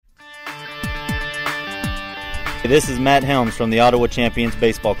This is Matt Helms from the Ottawa Champions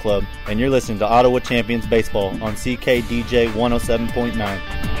Baseball Club, and you're listening to Ottawa Champions Baseball on CKDJ 107.9.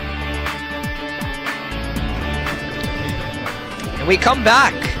 And we come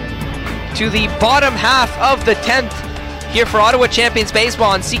back to the bottom half of the 10th here for Ottawa Champions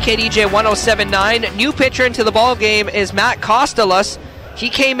Baseball on CKDJ 107.9. New pitcher into the ball game is Matt Costellos. He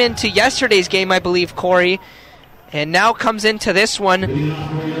came into yesterday's game, I believe, Corey, and now comes into this one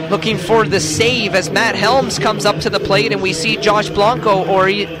looking for the save as Matt Helms comes up to the plate, and we see Josh Blanco, or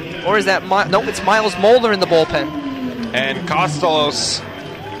is that no? It's Miles Molder in the bullpen. And Costellos,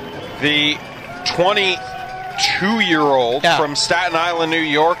 the 22-year-old from Staten Island, New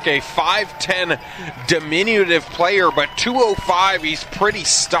York, a 5'10" diminutive player, but 205. He's pretty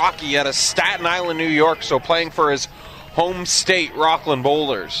stocky out of Staten Island, New York, so playing for his home state, Rockland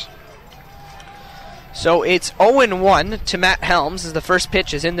Boulders. So it's 0-1 to Matt Helms as the first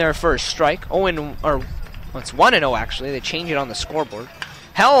pitch is in there for a strike. It's 1-0 actually. They change it on the scoreboard.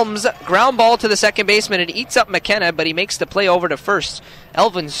 Helms, ground ball to the second baseman. It eats up McKenna, but he makes the play over to first.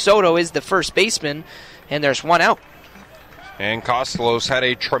 Elvin Soto is the first baseman, and there's one out. And Costellos had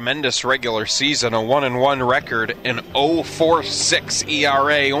a tremendous regular season, a 1-1 record, an 0.46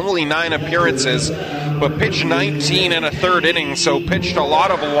 ERA, only 9 appearances, but pitched 19 and a third innings, so pitched a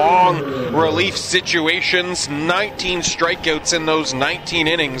lot of long relief situations, 19 strikeouts in those 19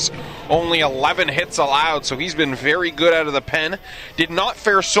 innings, only 11 hits allowed, so he's been very good out of the pen. Did not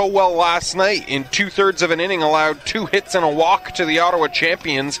fare so well last night. In 2/3 of an inning, allowed 2 hits and a walk to the Ottawa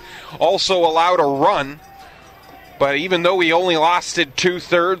Champions, also allowed a run. But even though he only lasted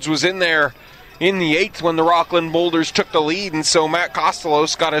 2/3, was in there in the 8th when the Rockland Boulders took the lead, and so Matt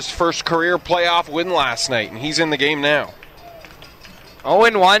Costellos got his first career playoff win last night, and he's in the game now.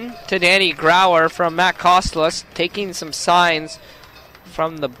 0-1 to Danny Grauer from Matt Costellos, taking some signs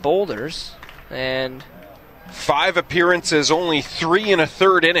from the Boulders. And 5 appearances, only 3 and a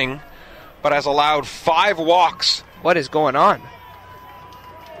third inning, but has allowed 5 walks. What is going on?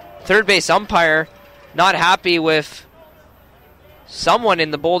 Third base umpire not happy with someone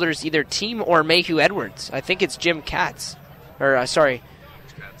in the Boulders, either team or Mayhew Edwards. I think it's Jim Katz.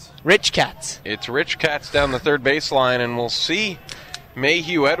 Rich Katz. It's Rich Katz down the third baseline, and we'll see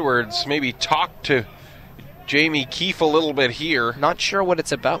Mayhew Edwards maybe talk to Jamie Keefe a little bit here. Not sure what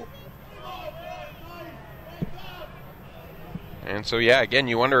it's about. And so, yeah, again,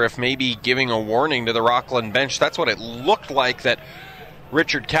 you wonder if maybe giving a warning to the Rockland bench. That's what it looked like, that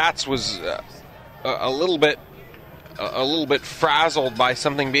Richard Katz was a little bit frazzled by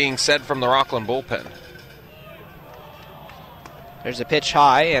something being said from the Rockland bullpen. There's a pitch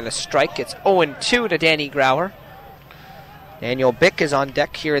high and a strike. It's 0-2 to Danny Grauer. Daniel Bick is on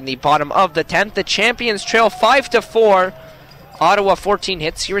deck here in the bottom of the 10th. The Champions trail 5-4. Ottawa 14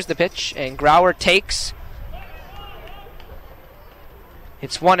 hits. Here's the pitch, and Grauer takes.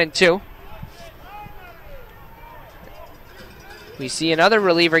 It's 1-2. We see another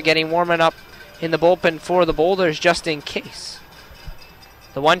reliever warming up in the bullpen for the Boulders just in case.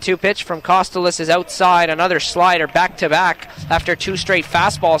 The 1-2 pitch from Costellos is outside. Another slider back-to-back after 2 straight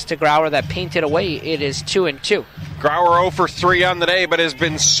fastballs to Grauer that painted away. It is 2-2. Grauer 0 for 3 on the day, but has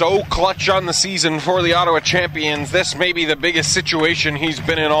been so clutch on the season for the Ottawa Champions. This may be the biggest situation he's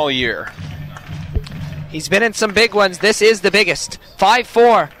been in all year. He's been in some big ones. This is the biggest.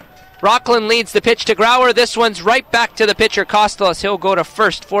 5-4. Rockland leads the pitch to Grauer. This one's right back to the pitcher, Costellos. He'll go to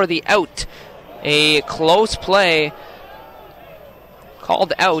first for the out. A close play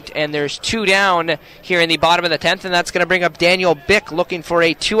called out, and there's 2 down here in the bottom of the 10th, and that's going to bring up Daniel Bick looking for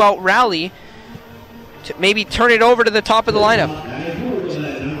a 2-out rally to maybe turn it over to the top of the lineup.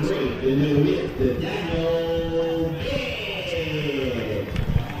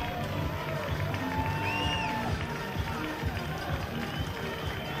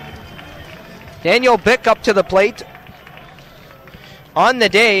 Daniel Bick up to the plate. On the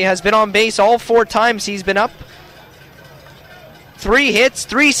day, has been on base all 4 times he's been up. 3 hits,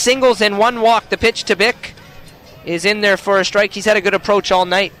 3 singles, and 1 walk. The pitch to Bick is in there for a strike. He's had a good approach all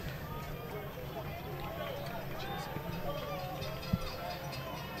night.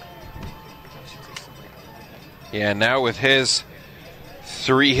 Yeah, now with his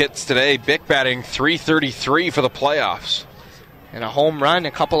 3 hits today, Bick batting .333 for the playoffs. And a home run,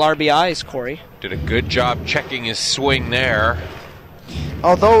 a couple RBIs, Corey. Did a good job checking his swing there.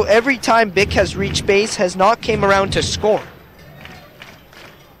 Although every time Bick has reached base, has not came around to score.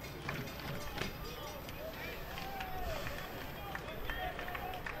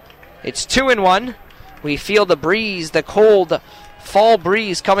 It's 2-1. We feel the breeze, the cold fall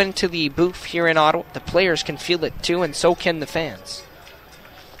breeze coming to the booth here in Ottawa. The players can feel it too, and so can the fans.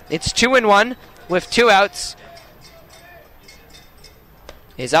 It's 2-1 with 2 outs.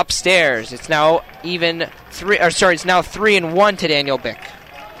 is upstairs. It's now it's now 3-1 to Daniel Bick.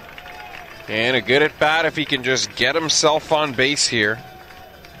 And a good at bat if he can just get himself on base here.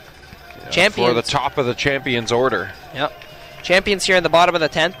 Champions for the top of the Champions order. Yep. Champions here in the bottom of the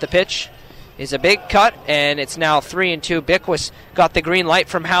 10th. The pitch is a big cut, and it's now 3-2. Bick got the green light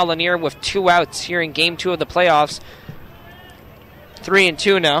from Hal Lanier with 2 outs here in Game 2 of the playoffs.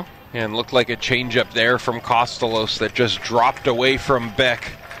 3-2 now. And looked like a changeup there from Costellos that just dropped away from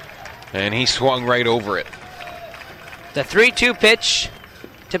Bick, and he swung right over it. The 3-2 pitch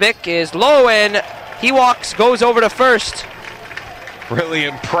to Bick is low, and he goes over to first. Really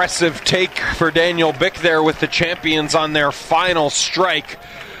impressive take for Daniel Bick there with the Champions on their final strike.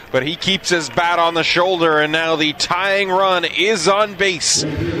 But he keeps his bat on the shoulder, and now the tying run is on base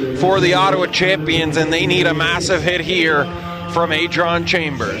for the Ottawa Champions, and they need a massive hit here from Adron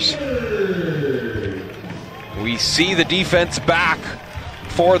Chambers. We see the defense back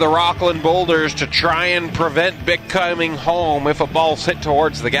for the Rockland Boulders to try and prevent Bick coming home if a ball's hit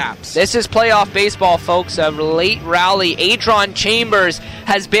towards the gaps. This is playoff baseball, folks. A late rally. Adron Chambers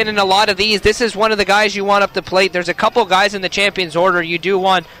has been in a lot of these. This is one of the guys you want up the plate. There's a couple guys in the Champions order you do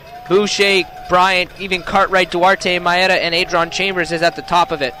want. Boucher, Bryant, even Cartwright, Duarte, Maeda, and Adron Chambers is at the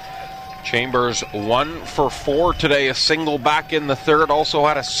top of it. Chambers 1 for 4 today, a single back in the third, also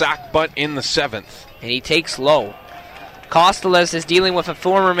had a sac bunt in the 7th. And he takes low. Costellos is dealing with a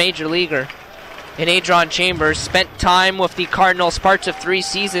former major leaguer in Adron Chambers. Spent time with the Cardinals, parts of 3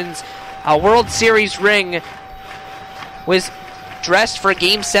 seasons. A World Series ring. Was dressed for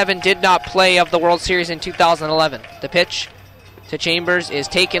Game 7, did not play of the World Series in 2011. The pitch to Chambers is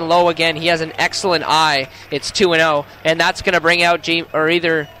taken low again. He has an excellent eye. It's 2-0, and that's going to bring out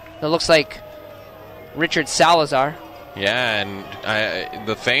it looks like Richard Salazar. Yeah, and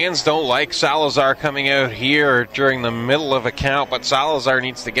the fans don't like Salazar coming out here during the middle of a count, but Salazar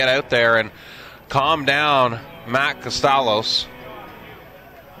needs to get out there and calm down Matt Costellos.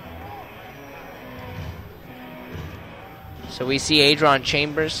 So we see Adron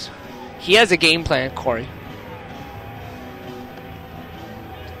Chambers. He has a game plan, Corey.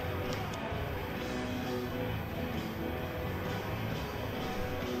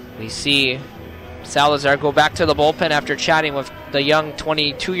 We see Salazar go back to the bullpen after chatting with the young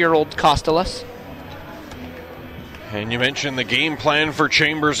 22-year-old Costellos. And you mentioned the game plan for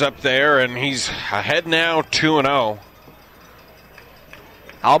Chambers up there, and he's ahead now 2-0.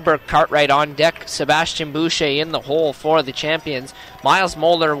 Albert Cartwright on deck. Sebastian Boucher in the hole for the Champions. Miles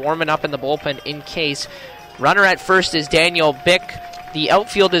Moeller warming up in the bullpen in case. Runner at first is Daniel Bick. The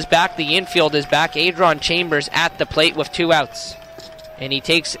outfield is back. The infield is back. Adron Chambers at the plate with 2 outs. And he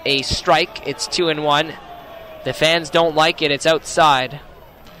takes a strike. It's 2-1. The fans don't like it. It's outside.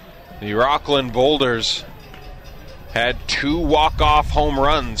 The Rockland Boulders had 2 walk-off home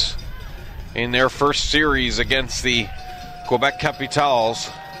runs in their first series against the Quebec Capitals.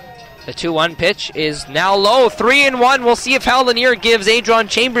 The 2-1 pitch is now low. 3-1. We'll see if Hal Lanier gives Adron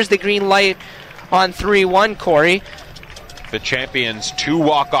Chambers the green light on 3-1, Corey. The Champions 2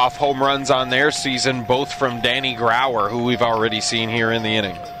 walk-off home runs on their season, both from Danny Grauer, who we've already seen here in the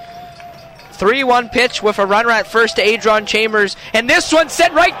inning. 3-1 pitch with a runner at first to Adron Chambers, and this one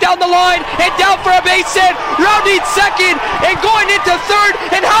sent right down the line and down for a base hit. Rounding second and going into third,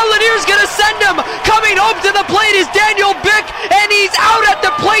 and Hal Lanier's going to send him. Coming home to the plate is Daniel Bick, and he's out at the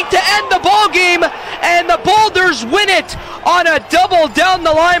plate to end the ball game, and the Boulders win it on a double down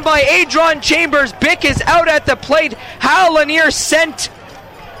the line by Adron Chambers. Bick is out at the plate. Hal Lanier sent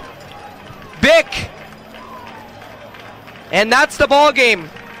Bick, and that's the ball game.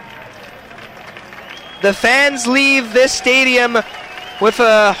 The fans leave this stadium with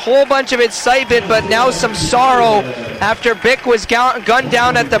a whole bunch of excitement, but now some sorrow after Bick was gunned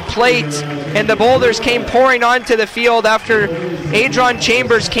down at the plate, and the Boulders came pouring onto the field after Adron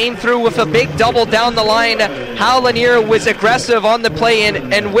Chambers came through with a big double down the line. Hal Lanier was aggressive on the play,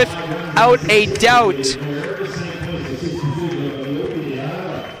 and without a doubt,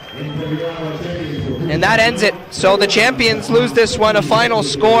 and that ends it. So the Champions lose this one, a final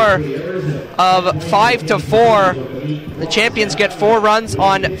score of 5-4. The Champions get 4 runs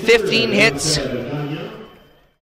on 15 hits.